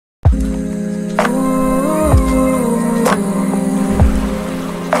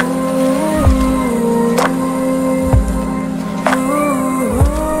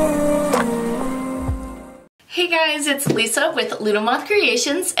Lisa with Moth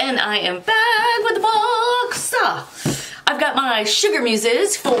Creations, and I am back with the box. I've got my Sugar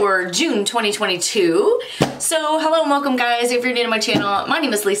Muses for June 2022. So hello and welcome guys. If you're new to my channel, my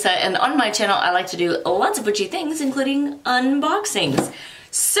name is Lisa, and on my channel I like to do lots of witchy things, including unboxings.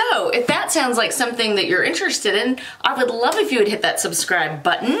 So if that sounds like something that you're interested in, I would love if you would hit that subscribe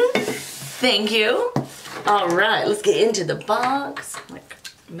button. Thank you. All right, let's get into the box. I'm like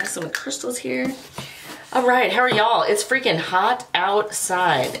messing with crystals here. All right, how are y'all? It's freaking hot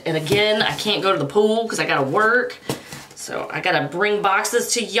outside. And again, I can't go to the pool because I gotta work. So I gotta bring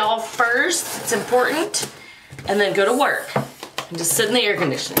boxes to y'all first. It's important. And then go to work. And just sit in the air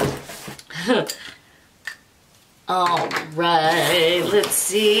conditioner. All right, let's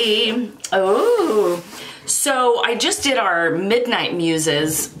see. Oh, so I just did our Midnight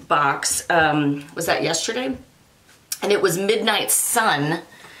Muses box. Was that yesterday? And it was Midnight Sun,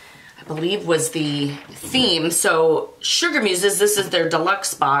 I believe was the theme. So Sugar Muses, this is their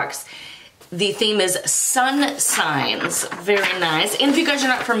deluxe box. The theme is sun signs. Very nice. And if you guys are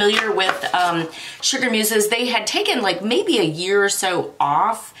not familiar with Sugar Muses, they had taken like maybe a year or so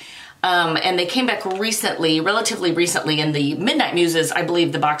off. And they came back recently, relatively recently, in the Midnight Muses. I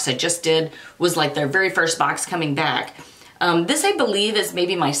believe the box I just did was like their very first box coming back. This I believe is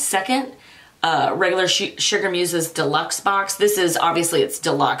maybe my second regular Sugar Muses Deluxe box. This is, obviously it's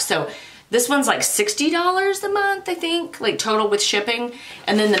deluxe. So this one's like $60 a month, I think, like total with shipping.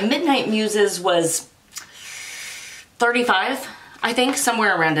 And then the Midnight Muses was $35, I think,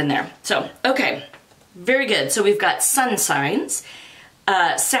 somewhere around in there. So, okay, very good. So we've got sun signs,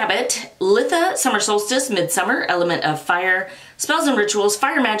 Sabbath, Litha, summer solstice, midsummer, element of fire, spells and rituals,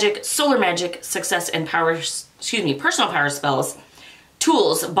 fire magic, solar magic, success and power, personal power spells,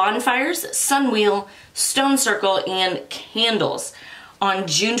 tools, bonfires, sun wheel, stone circle, and candles. On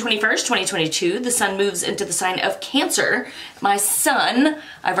June 21st, 2022, the sun moves into the sign of Cancer. My son,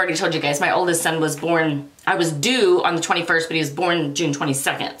 I've already told you guys, my oldest son was born, I was due on the 21st, but he was born June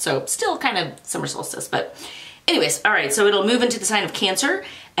 22nd. So still kind of summer solstice, but anyways, all right, so it'll move into the sign of Cancer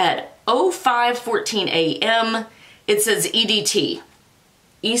at 05:14 a.m. It says EDT,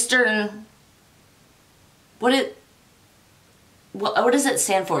 Eastern, what does it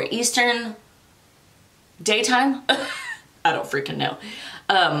stand for? Eastern daytime? I don't freaking know.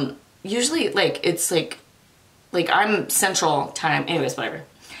 Usually, like, it's like I'm Central Time. Anyways, whatever.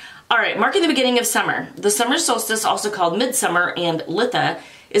 All right, marking the beginning of summer. The summer solstice, also called midsummer and Litha,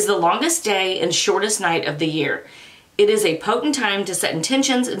 is the longest day and shortest night of the year. It is a potent time to set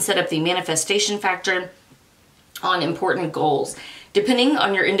intentions and set up the manifestation factor on important goals. Depending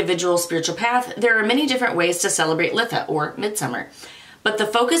on your individual spiritual path, there are many different ways to celebrate Litha, or midsummer. But the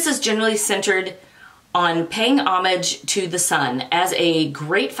focus is generally centered on paying homage to the sun. As a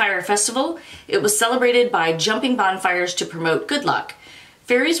great fire festival, it was celebrated by jumping bonfires to promote good luck.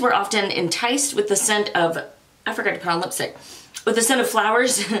 Fairies were often enticed with the scent of, I forgot to put on lipstick, with the scent of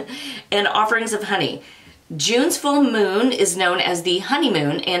flowers and offerings of honey. June's full moon is known as the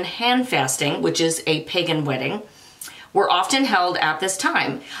honeymoon, and hand fasting, which is a pagan wedding, were often held at this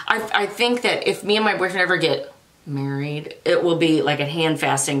time. I think that if me and my boyfriend ever get married, it will be like a hand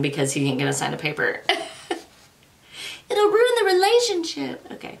fasting because he ain't gonna sign a paper. It'll ruin the relationship.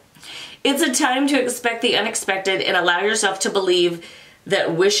 Okay. It's a time to expect the unexpected and allow yourself to believe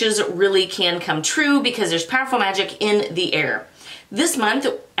that wishes really can come true because there's powerful magic in the air. This month,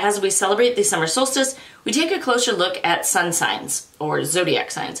 as we celebrate the summer solstice, we take a closer look at sun signs, or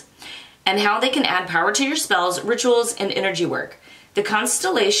zodiac signs, and how they can add power to your spells, rituals, and energy work. The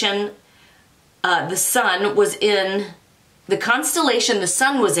constellation the sun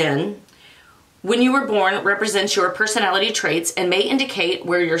was in when you were born represents your personality traits and may indicate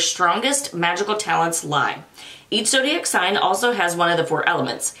where your strongest magical talents lie. Each zodiac sign also has one of the 4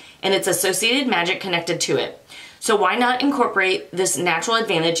 elements and its associated magic connected to it. So why not incorporate this natural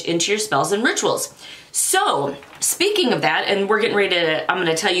advantage into your spells and rituals? So speaking of that, and we're getting ready to, I'm going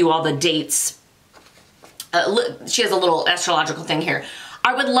to tell you all the dates. She has a little astrological thing here.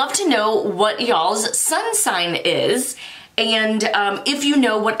 I would love to know what y'all's sun sign is, and if you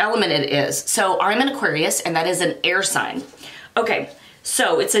know what element it is. So I'm an Aquarius, and that is an air sign. Okay,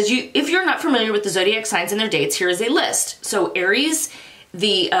 so it says, if you're not familiar with the zodiac signs and their dates, here is a list. So Aries,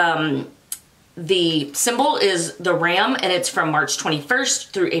 the symbol is the ram, and it's from March 21st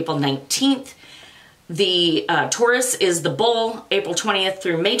through April 19th. The Taurus is the bull, April 20th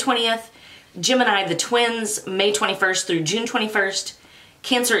through May 20th. Gemini, the twins, May 21st through June 21st.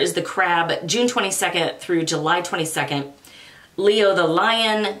 Cancer is the crab, June 22nd through July 22nd. Leo the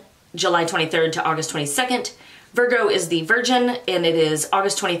lion, July 23rd to August 22nd. Virgo is the virgin, and it is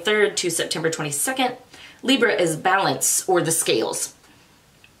August 23rd to September 22nd. Libra is balance or the scales.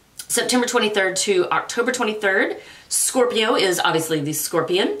 September 23rd to October 23rd, Scorpio is obviously the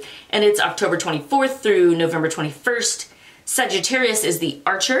scorpion, and it's October 24th through November 21st. Sagittarius is the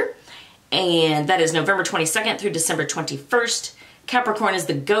archer, and that is November 22nd through December 21st. Capricorn is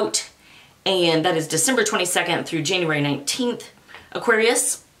the goat, and that is December 22nd through January 19th.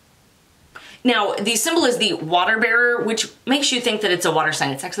 Aquarius. Now, the symbol is the water bearer, which makes you think that it's a water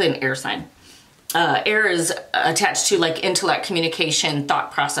sign. It's actually an air sign. Air is attached to like intellect, communication,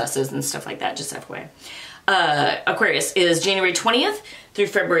 thought processes, and stuff like that, just FYI. Aquarius is January 20th through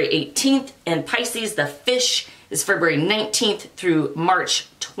February 18th, and Pisces, the fish, is February 19th through March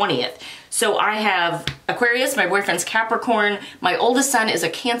 20th. So I have Aquarius, my boyfriend's Capricorn, my oldest son is a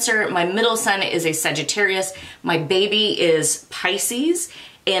Cancer, my middle son is a Sagittarius, my baby is Pisces,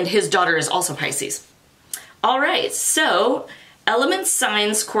 and his daughter is also Pisces. All right, so element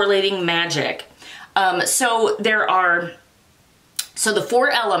signs correlating magic. So the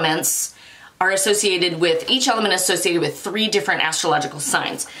 4 elements are associated with, each element is associated with 3 different astrological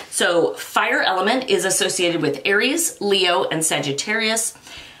signs. So fire element is associated with Aries, Leo, and Sagittarius.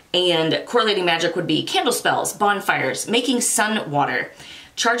 And correlating magic would be candle spells, bonfires, making sun water,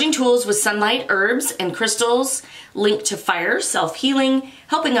 charging tools with sunlight, herbs, and crystals linked to fire, self-healing,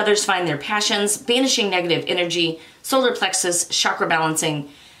 helping others find their passions, banishing negative energy, solar plexus, chakra balancing,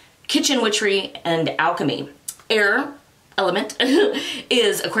 kitchen witchery, and alchemy. Air element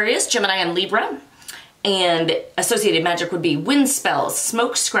is Aquarius, Gemini, and Libra. And associated magic would be wind spells,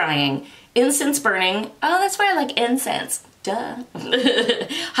 smoke scrying, incense burning. Oh, that's why I like incense. Duh.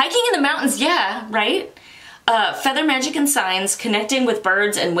 Hiking in the mountains, yeah, right? Feather magic and signs, connecting with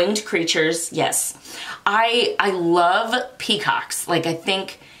birds and winged creatures, yes. I love peacocks. Like, I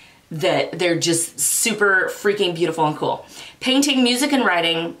think that they're just super freaking beautiful and cool. Painting, music, and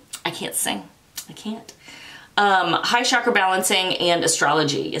writing. I can't sing. I can't. High chakra balancing and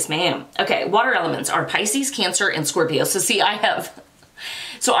astrology. Yes, ma'am. Okay, water elements are Pisces, Cancer, and Scorpio. So see,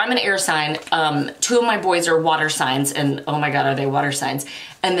 so I'm an air sign. 2 of my boys are water signs, and oh my God, are they water signs.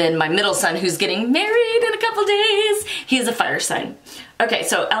 And then my middle son, who's getting married in a couple days, he's a fire sign. Okay,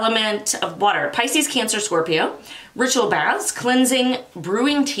 so element of water, Pisces, Cancer, Scorpio. Ritual baths, cleansing,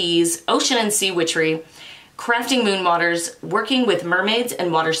 brewing teas, ocean and sea witchery, crafting moon waters, working with mermaids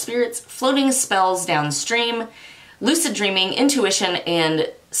and water spirits, floating spells downstream, lucid dreaming, intuition,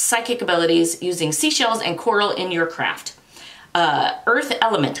 and psychic abilities, using seashells and coral in your craft. Earth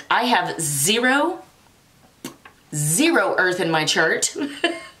element. I have zero earth in my chart.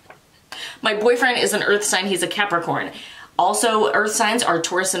 My boyfriend is an earth sign. He's a Capricorn. Also, earth signs are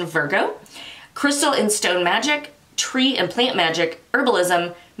Taurus and Virgo. Crystal and stone magic, tree and plant magic,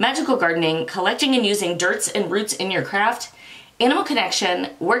 herbalism, magical gardening, collecting and using dirts and roots in your craft, animal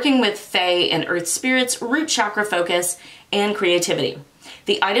connection, working with fae and earth spirits, root chakra focus, and creativity.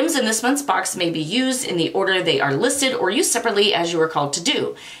 The items in this month's box may be used in the order they are listed or used separately as you are called to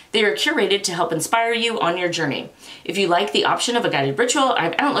do. They are curated to help inspire you on your journey. If you like the option of a guided ritual,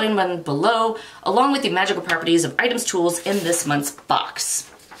 I've outlined one below, along with the magical properties of items tools in this month's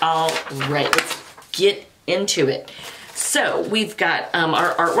box. All right, let's get into it. So we've got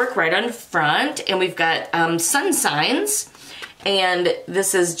our artwork right on front, and we've got sun signs, and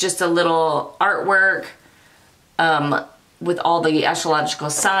this is just a little artwork with all the astrological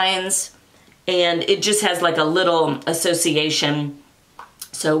signs, and it just has like a little association.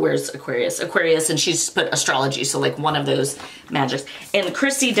 So where's Aquarius? Aquarius, and she's put astrology, so like one of those magics. And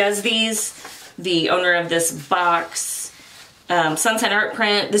Christy does these, the owner of this box. Sun sign art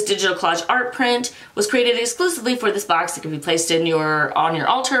print. This digital collage art print was created exclusively for this box. It can be placed on your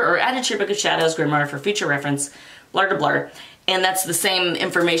altar or added to your book of shadows grimoire for future reference. Blar to blar. And that's the same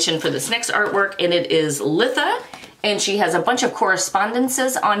information for this next artwork, and it is Litha. And she has a bunch of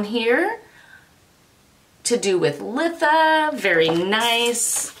correspondences on here to do with Litha. Very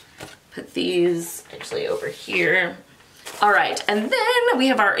nice. Put these actually over here. All right, and then we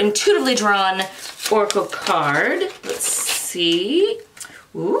have our intuitively drawn oracle card. Let's see.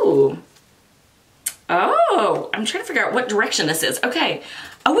 Ooh. Oh, I'm trying to figure out what direction this is. Okay.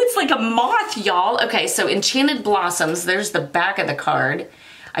 Oh, it's like a moth, y'all. Okay, so Enchanted Blossoms. There's the back of the card.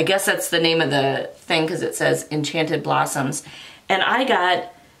 I guess that's the name of the thing because it says Enchanted Blossoms. And I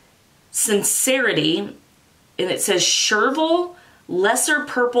got Sincerity, and it says Sherval Lesser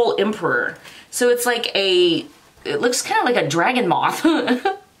Purple Emperor. So it's like it looks kind of like a dragon moth.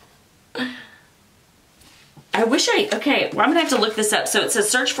 Okay, well, I'm gonna have to look this up. So it says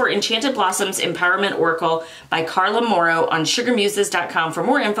search for Enchanted Blossoms Empowerment Oracle by Carla Morrow on sugarmuses.com for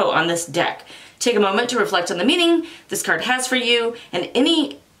more info on this deck. Take a moment to reflect on the meaning this card has for you and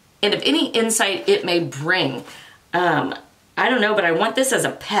any and of any insight it may bring. I don't know, but I want this as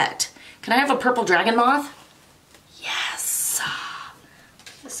a pet. Can I have a purple dragon moth? Yes.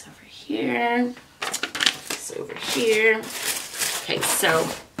 This over here. This over here. Okay, so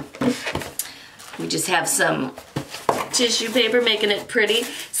we just have some tissue paper making it pretty.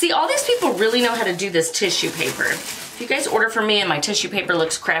 See, all these people really know how to do this tissue paper. If you guys order from me and my tissue paper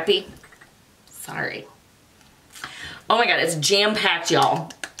looks crappy, sorry. Oh my God, it's jam-packed,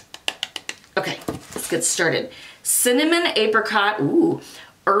 y'all. Okay, let's get started. Cinnamon apricot, ooh,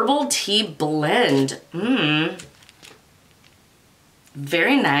 herbal tea blend.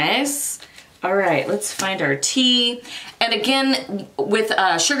 Very nice. All right, let's find our tea. And again, with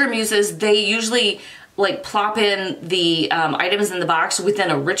Sugar Muses, they usually like plop in the items in the box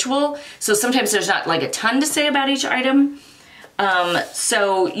within a ritual. So sometimes there's not like a ton to say about each item.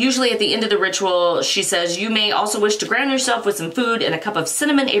 So usually at the end of the ritual, she says, you may also wish to ground yourself with some food and a cup of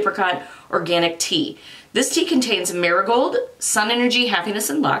cinnamon apricot organic tea. This tea contains marigold, sun energy, happiness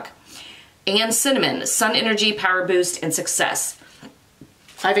and luck, and cinnamon, sun energy, power boost, and success.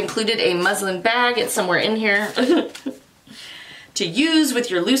 I've included a muslin bag, it's somewhere in here, to use with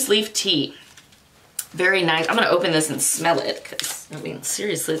your loose leaf tea. Very nice. I'm gonna open this and smell it, because, I mean,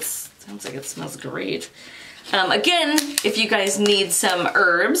 seriously, it sounds like it smells great. Again, if you guys need some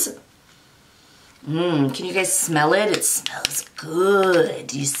herbs, can you guys smell it? It smells good,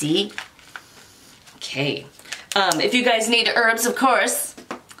 do you see? Okay. If you guys need herbs, of course,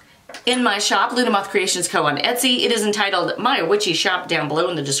 in my shop, Luna Moth Creations Co. on Etsy, it is entitled My Witchy Shop down below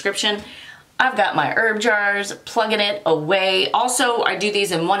in the description. I've got my herb jars, plugging it away. Also, I do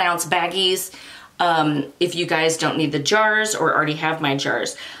these in 1 ounce baggies if you guys don't need the jars or already have my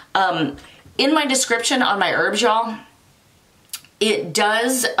jars. In my description on my herbs, y'all, it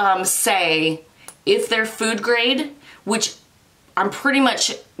does say if they're food grade, which I'm pretty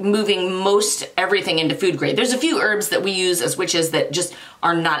much moving most everything into food grade. There's a few herbs that we use as witches that just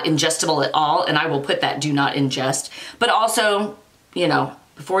are not ingestible at all, and I will put that do not ingest. But also, you know,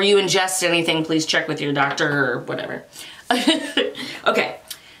 before you ingest anything, please check with your doctor or whatever. Okay,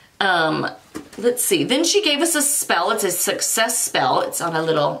 let's see. Then she gave us a spell. It's a success spell. It's on a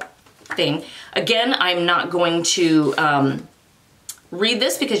little thing. Again, I'm not going to read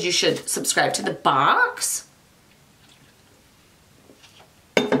this because you should subscribe to the box.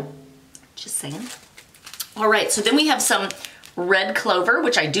 Just saying. All right, so then we have some red clover,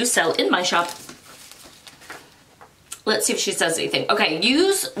 which I do sell in my shop. Let's see if she says anything. Okay,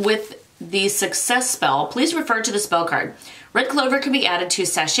 use with the success spell. Please refer to the spell card. Red clover can be added to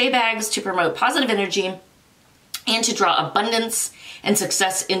sachet bags to promote positive energy and to draw abundance and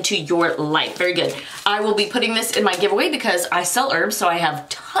success into your life. Very good. I will be putting this in my giveaway because I sell herbs, so I have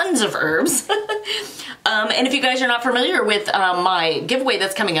tons of herbs. And if you guys are not familiar with my giveaway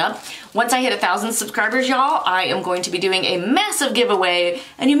that's coming up, once I hit 1,000 subscribers, y'all, I am going to be doing a massive giveaway,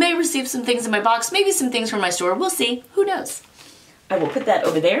 and you may receive some things in my box, maybe some things from my store. We'll see. Who knows? I will put that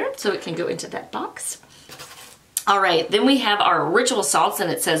over there so it can go into that box. All right, then we have our ritual salts,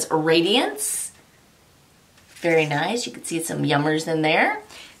 and it says Radiance. Very nice. You can see some yummers in there.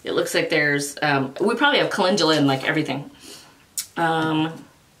 It looks like there's, we probably have calendula in like everything.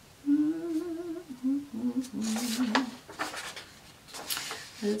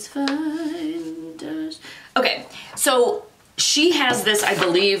 Let's find us. Okay, so she has this, I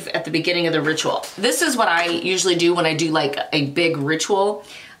believe, at the beginning of the ritual. This is what I usually do when I do like a big ritual.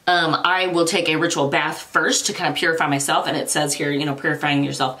 I will take a ritual bath first to kind of purify myself, and it says here, you know, purifying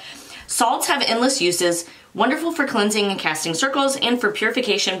yourself. Salts have endless uses, wonderful for cleansing and casting circles and for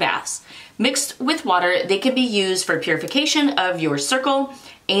purification baths. Mixed with water, they can be used for purification of your circle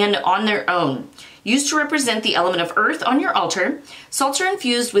and on their own. Used to represent the element of earth on your altar, salts are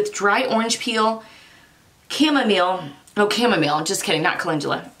infused with dry orange peel, chamomile, just kidding, not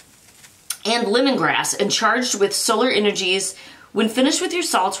calendula, and lemongrass, and charged with solar energies. When finished with your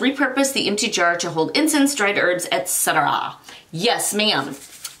salts, repurpose the empty jar to hold incense, dried herbs, etc. Yes, ma'am.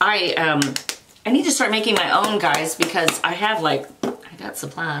 I need to start making my own, guys, because I got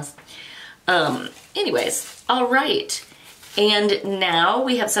supplies. Anyways, all right. And now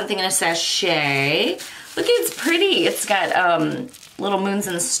we have something in a sachet. Look, it's pretty. It's got little moons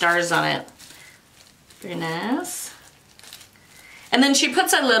and stars on it. Very nice. And then she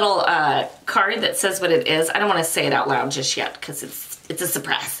puts a little card that says what it is. I don't want to say it out loud just yet because it's a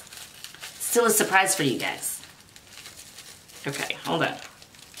surprise. Still a surprise for you guys. Okay, hold on.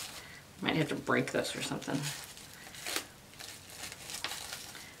 Might have to break this or something.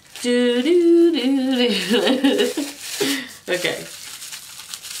 Do do do do. Okay.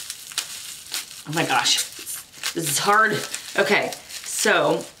 Oh my gosh, this is hard. Okay,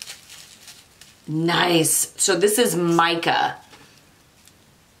 so Nice. So this is mica.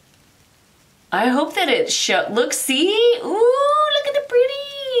 I hope that it look, see? Ooh, look at the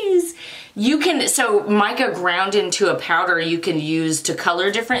pretties. You can, so mica ground into a powder you can use to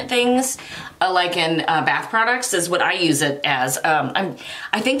color different things, like in bath products is what I use it as. I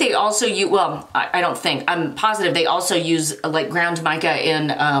think they also use, well, I don't think, I'm positive they also use like ground mica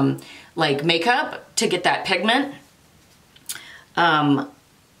in like makeup to get that pigment.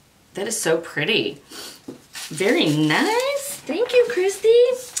 That is so pretty. Very nice. Thank you, Christy.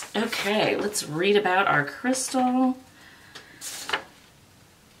 Okay, let's read about our crystal.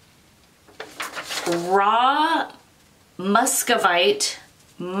 Raw muscovite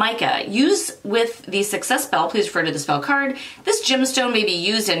mica. Use with the success spell. Please refer to the spell card. This gemstone may be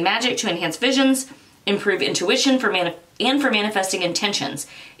used in magic to enhance visions, improve intuition for manifesting intentions.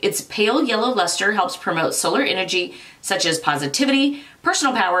 Its pale yellow luster helps promote solar energy such as positivity,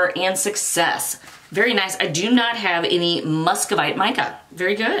 personal power, and success. Very nice. I do not have any muscovite mica.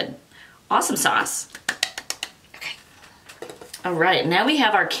 Very good. Awesome sauce. Okay. All right, now we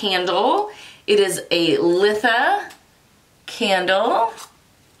have our candle. It is a Litha candle.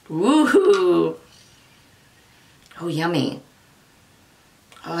 Woohoo. Oh, yummy.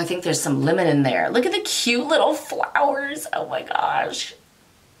 Oh, I think there's some lemon in there. Look at the cute little flowers. Oh my gosh.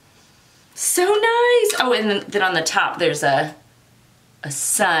 So nice. Oh, and then on the top there's a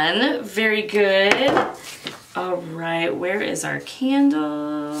sun. Very good. All right, where is our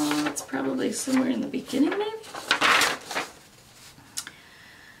candle? It's probably somewhere in the beginning, maybe.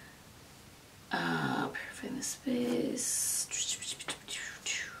 Purifying the space.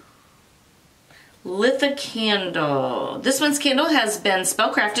 Litha candle. This one's candle has been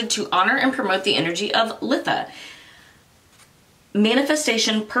spellcrafted to honor and promote the energy of Litha.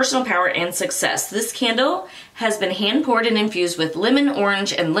 Manifestation, personal power, and success. This candle has been hand poured and infused with lemon,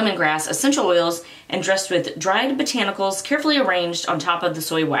 orange, and lemongrass essential oils and dressed with dried botanicals carefully arranged on top of the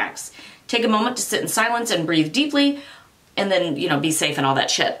soy wax. Take a moment to sit in silence and breathe deeply, and then, you know, be safe and all that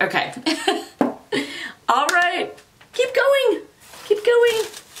shit. Okay. All right. Keep going. Keep going.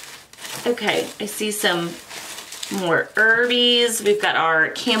 Okay, I see some more herbies. We've got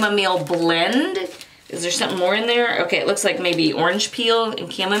our chamomile blend. Is there something more in there? Okay, it looks like maybe orange peel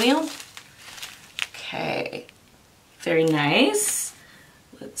and chamomile. Okay, very nice.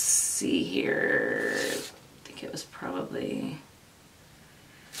 Let's see here. I think it was probably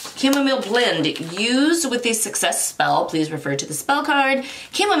chamomile blend. Used with the success spell, please refer to the spell card.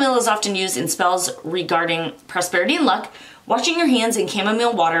 Chamomile is often used in spells regarding prosperity and luck. Washing your hands in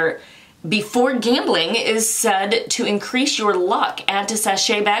chamomile water before gambling is said to increase your luck. Add to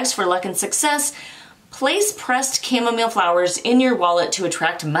sachet bags for luck and success. Place pressed chamomile flowers in your wallet to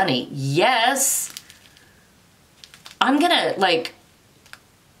attract money. Yes. I'm gonna like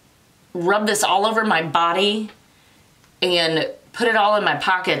rub this all over my body and put it all in my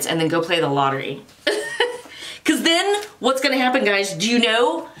pockets and then go play the lottery. Cause then what's gonna happen, guys? Do you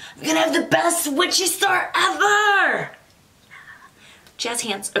know? I'm gonna have the best witchy star ever. Jazz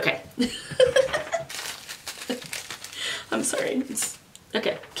hands. Okay. I'm sorry.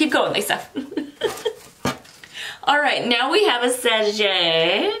 Okay, keep going, Lisa. All right, now we have a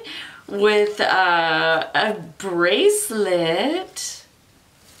sachet with a bracelet.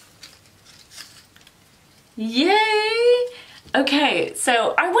 Yay! Okay,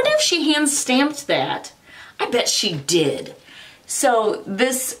 so I wonder if she hand stamped that. I bet she did. So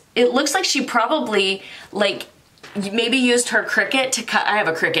this, it looks like she probably like maybe used her Cricut to cut. I have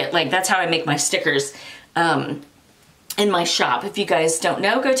a Cricut, like that's how I make my stickers in my shop. If you guys don't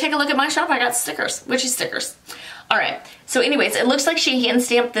know, go take a look at my shop. I got stickers, witchy stickers. All right, so anyways, it looks like she hand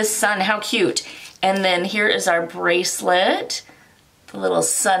stamped this sun. How cute. And then here is our bracelet, the little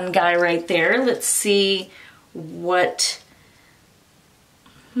sun guy right there. Let's see what,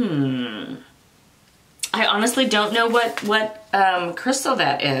 I honestly don't know what crystal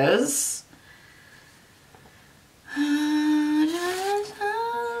that is.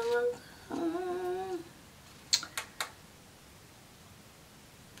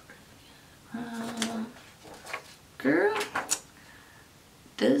 Girl,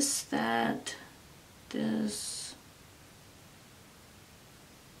 this, that, this.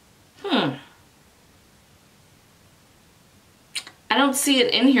 I don't see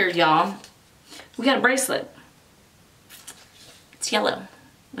it in here, y'all. We got a bracelet. It's yellow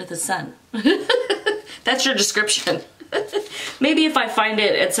with the sun. That's your description. Maybe if I find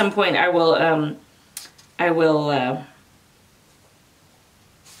it at some point, I will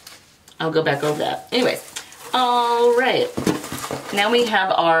I'll go back over that. Anyways, all right. Now we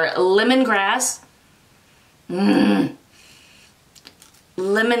have our lemongrass.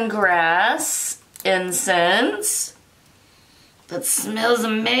 Lemongrass incense. That smells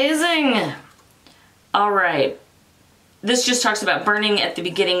amazing. All right. This just talks about burning at the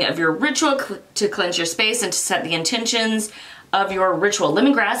beginning of your ritual to cleanse your space and to set the intentions of your ritual.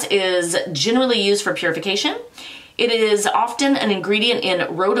 Lemongrass is generally used for purification. It is often an ingredient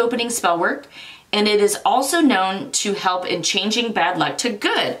in road opening spell work, and it is also known to help in changing bad luck to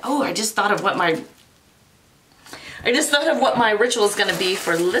good. Oh, I just thought of what my ritual is going to be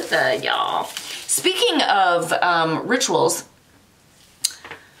for Litha, y'all. Speaking of rituals,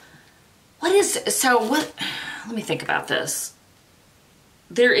 let me think about this.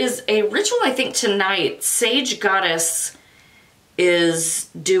 There is a ritual, I think tonight, Sage Goddess is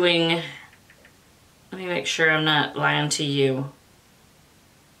doing. Let me make sure I'm not lying to you.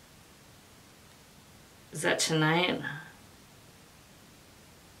 Is that tonight?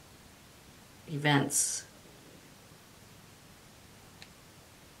 Events.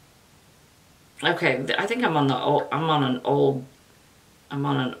 Okay, I think I'm on an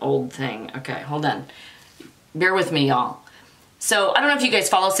old thing. Okay, hold on. Bear with me, y'all. So, I don't know if you guys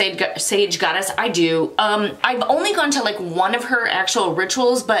follow Sage Goddess. I do. I've only gone to like one of her actual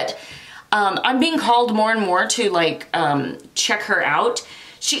rituals, but I'm being called more and more to like check her out.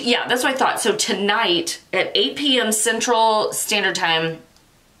 Yeah, that's what I thought. So tonight at 8 p.m. Central Standard Time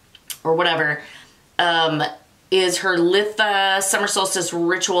or whatever, is her Litha Summer Solstice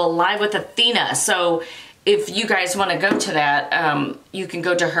Ritual live with Athena. So if you guys want to go to that, you can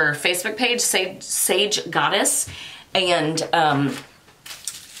go to her Facebook page, Sage Goddess, and you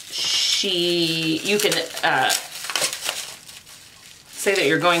can say that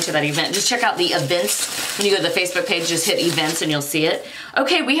you're going to that event. Just check out the events. When you go to the Facebook page, just hit events and you'll see it.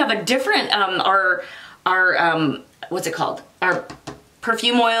 Okay, we have a different, our what's it called? Our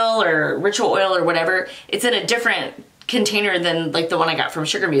perfume oil or ritual oil or whatever. It's in a different container than like the one I got from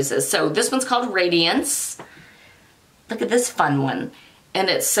Sugar Muses. So this one's called Radiance. Look at this fun one. And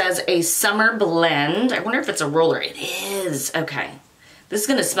it says a summer blend. I wonder if it's a roller. It is. Okay. This is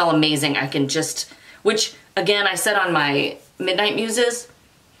going to smell amazing. I can just, which again, I said on my Midnight Muses.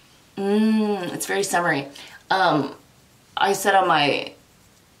 It's very summery. I said on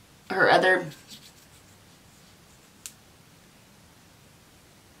her other,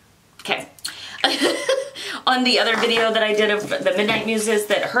 okay. On the other video that I did of the Midnight Muses,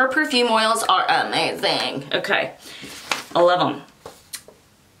 that her perfume oils are amazing. Okay. I love them.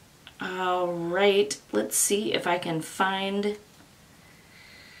 All right. Let's see if I can find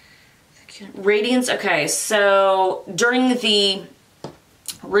Radiance. Okay, so during the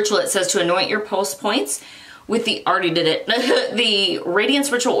ritual, it says to anoint your pulse points with the, already did it, the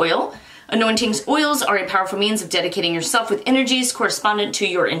Radiance Ritual Oil. Anointing oils are a powerful means of dedicating yourself with energies correspondent to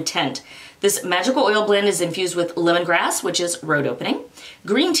your intent. This magical oil blend is infused with lemongrass, which is road opening,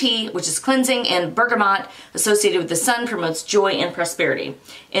 green tea, which is cleansing, and bergamot, associated with the sun, promotes joy and prosperity,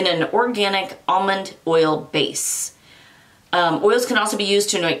 in an organic almond oil base. Oils can also be used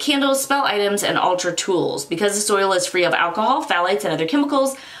to anoint candles, spell items, and altar tools. Because this oil is free of alcohol, phthalates, and other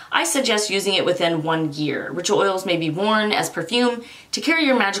chemicals, I suggest using it within 1 year. Ritual oils may be worn as perfume to carry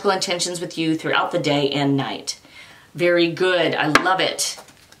your magical intentions with you throughout the day and night. Very good. I love it.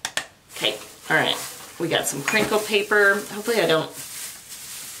 Okay. All right. We got some crinkle paper. Hopefully I don't...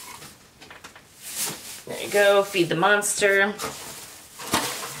 There you go. Feed the monster.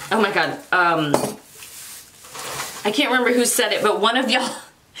 Oh my God. I can't remember who said it, but one of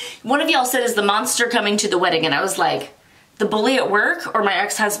y'all said, is the monster coming to the wedding? And I was like, the bully at work or my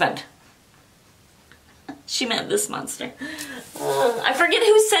ex-husband? She meant this monster. I forget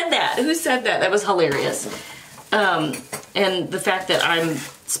who said that. Who said that? That was hilarious. And the fact that I'm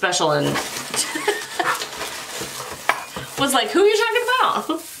special and was like, who are you talking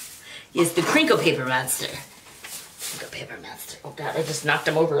about? Yes, the crinkle paper monster. Crinkle paper monster. Oh God, I just knocked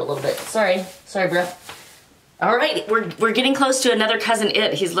him over a little bit. Sorry, bro. All right, we're getting close to another cousin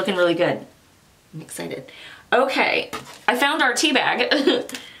It. He's looking really good. I'm excited. Okay, I found our tea bag.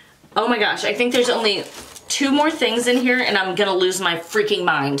 Oh my gosh, I think there's only 2 more things in here and I'm gonna lose my freaking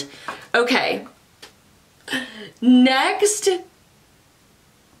mind. Okay, next is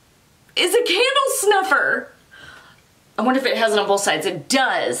a candle snuffer. I wonder if it has it on both sides. It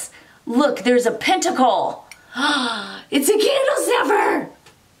does. Look, there's a pentacle. It's a candle snuffer.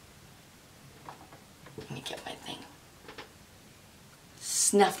 Let me get my thing.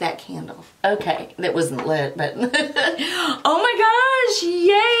 Snuff that candle. Okay, that wasn't lit, but oh my gosh,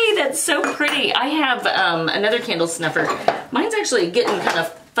 yay, that's so pretty. I have another candle snuffer. Mine's actually getting kind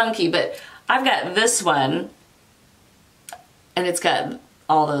of funky, but I've got this one, and it's got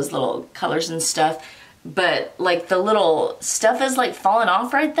all those little colors and stuff. but like the little stuff is like falling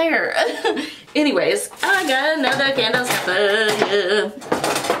off right there. Anyways, I got another candle snuffer.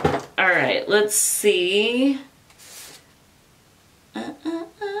 All right, let's see.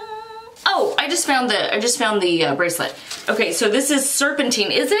 Oh, I just found the bracelet. Okay, so this is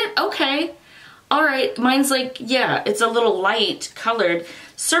serpentine. Is it? Okay. All right, mine's like, yeah, it's a little light colored.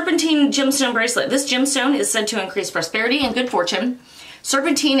 Serpentine gemstone bracelet. This gemstone is said to increase prosperity and good fortune.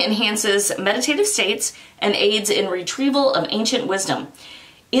 Serpentine enhances meditative states and aids in retrieval of ancient wisdom.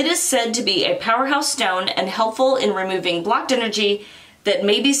 It is said to be a powerhouse stone and helpful in removing blocked energy that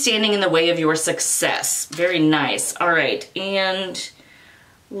may be standing in the way of your success. Very nice. All right, and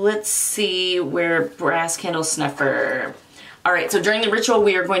let's see where brass candle snuffer. All right, so during the ritual,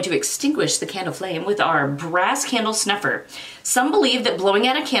 we are going to extinguish the candle flame with our brass candle snuffer. Some believe that blowing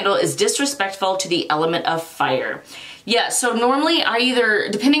out a candle is disrespectful to the element of fire. Yeah, so normally I either,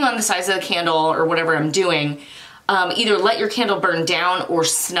 depending on the size of the candle or whatever I'm doing, either let your candle burn down or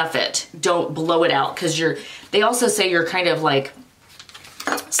snuff it. Don't blow it out, because they also say you're kind of like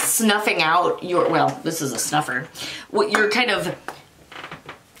snuffing out your, well, this is a snuffer. You're kind of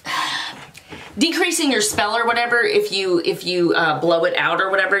decreasing your spell or whatever if you blow it out or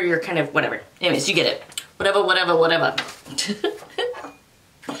whatever. You're kind of whatever. Anyways, you get it. Whatever.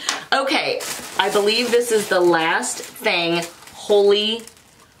 Okay, I believe this is the last thing. Holy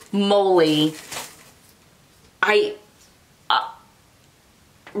moly.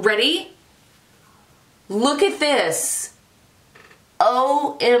 Ready? Look at this.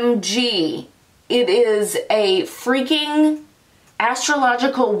 OMG. It is a freaking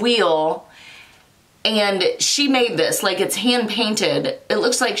astrological wheel, and she made this, like it's hand painted. It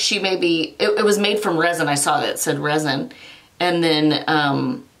looks like she maybe, it was made from resin. I saw that it said resin. And then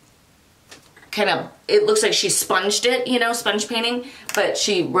kind of, it looks like she sponged it, you know, sponge painting, but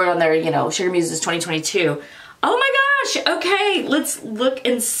she wrote on there, you know, Sugar Muses 2022. Oh my gosh, okay, let's look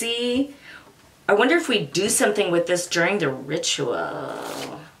and see. I wonder if we do something with this during the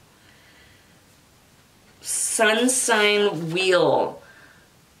ritual. Sun sign wheel.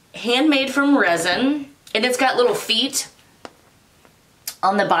 Handmade from resin, and it's got little feet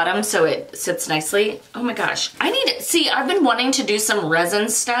on the bottom so it sits nicely. Oh my gosh, I need to see, I've been wanting to do some resin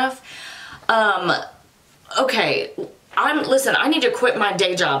stuff. Okay, listen, I need to quit my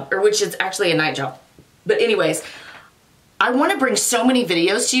day job, or which is actually a night job. But anyways, I want to bring so many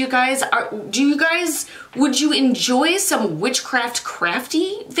videos to you guys. Would you enjoy some witchcraft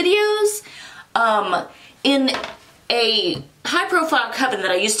crafty videos? In a high-profile coven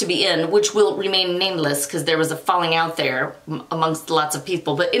that I used to be in, which will remain nameless because there was a falling out there amongst lots of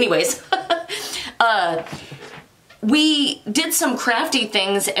people. But anyways, we did some crafty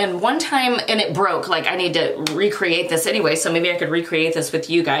things, and one time, and it broke. Like, I need to recreate this anyway, so maybe I could recreate this with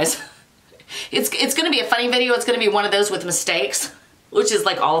you guys. It's going to be a funny video. It's going to be one of those with mistakes, which is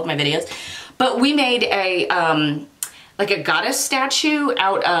like all of my videos. But we made a like a goddess statue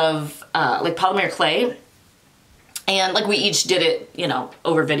out of like polymer clay. And like we each did it, you know,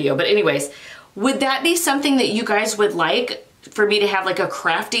 over video. But anyways, would that be something that you guys would like for me to have, like a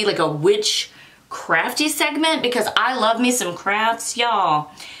crafty, like a witch crafty segment? Because I love me some crafts,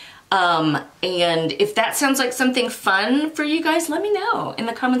 y'all. And if that sounds like something fun for you guys, let me know in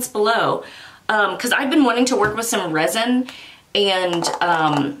the comments below. Because I've been wanting to work with some resin. And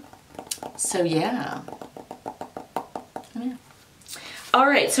so yeah. All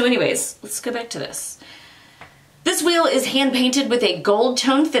right, so anyways, let's go back to this. This wheel is hand painted with a gold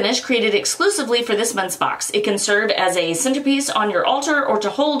tone finish created exclusively for this month's box. It can serve as a centerpiece on your altar or to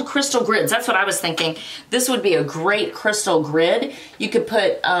hold crystal grids. That's what I was thinking. This would be a great crystal grid. You could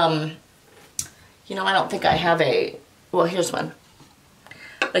put, you know, I don't think I have a, well, here's one.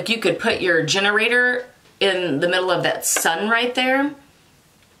 Like you could put your generator in the middle of that sun right there.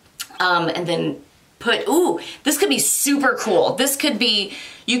 And then put, ooh, this could be super cool. This could be,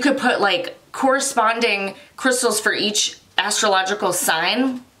 you could put like corresponding crystals for each astrological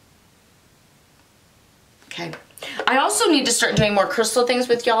sign. Okay. I also need to start doing more crystal things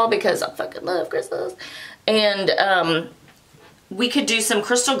with y'all because I fucking love crystals. And we could do some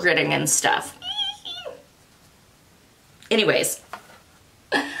crystal gridding and stuff. Anyways.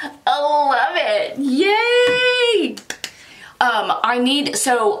 I love it. Yay!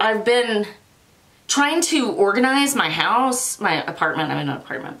 I've been trying to organize my house, my apartment, I mean not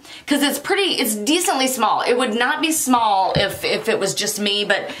apartment, because it's decently small. It would not be small if it was just me,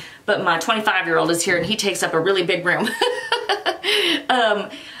 but my 25-year-old is here and he takes up a really big room.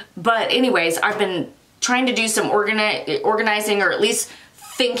 But anyways, I've been trying to do some organizing, or at least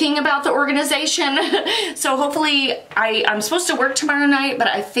thinking about the organization. So hopefully, I'm supposed to work tomorrow night, but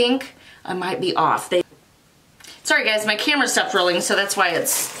I think I might be off. Sorry guys, my camera stopped rolling, so that's why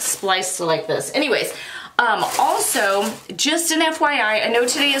it's spliced like this. Anyways, also, just an FYI, I know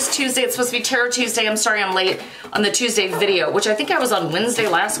today is Tuesday, it's supposed to be Tarot Tuesday. I'm sorry I'm late on the Tuesday video, which I think I was on Wednesday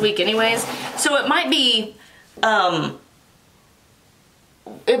last week anyways. So it might be Work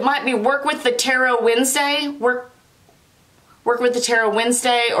with the Tarot Wednesday, Work with the Tarot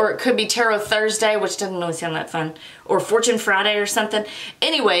Wednesday, or it could be Tarot Thursday, which doesn't really sound that fun, or Fortune Friday or something.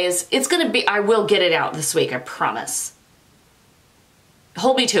 Anyways, it's gonna be, I will get it out this week, I promise.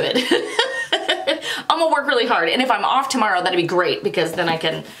 Hold me to it. I'm gonna work really hard, and if I'm off tomorrow, that'd be great, because then I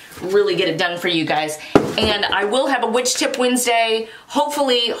can really get it done for you guys. And I will have a Witch Tip Wednesday,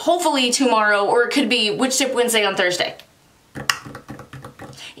 hopefully tomorrow, or it could be Witch Tip Wednesday on Thursday.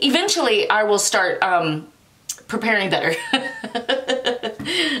 Eventually, I will start preparing better.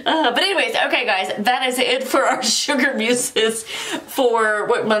 But anyways, okay guys, that is it for our Sugar Muses for,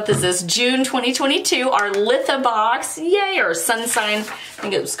 what month is this? June 2022, our Litha box, yay, or Sun Sign, I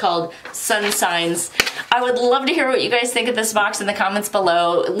think it was called Sun Signs. I would love to hear what you guys think of this box in the comments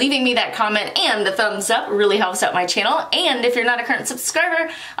below. Leaving me that comment and the thumbs up really helps out my channel. And if you're not a current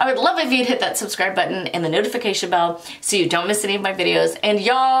subscriber, I would love if you'd hit that subscribe button and the notification bell so you don't miss any of my videos. And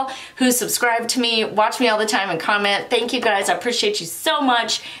y'all who subscribe to me, watch me all the time and comment, thank you guys, I appreciate you so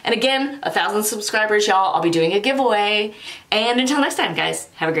much. And again, 1,000 subscribers, y'all, I'll be doing a giveaway. And until next time, guys,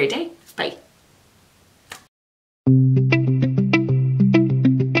 have a great day. Bye.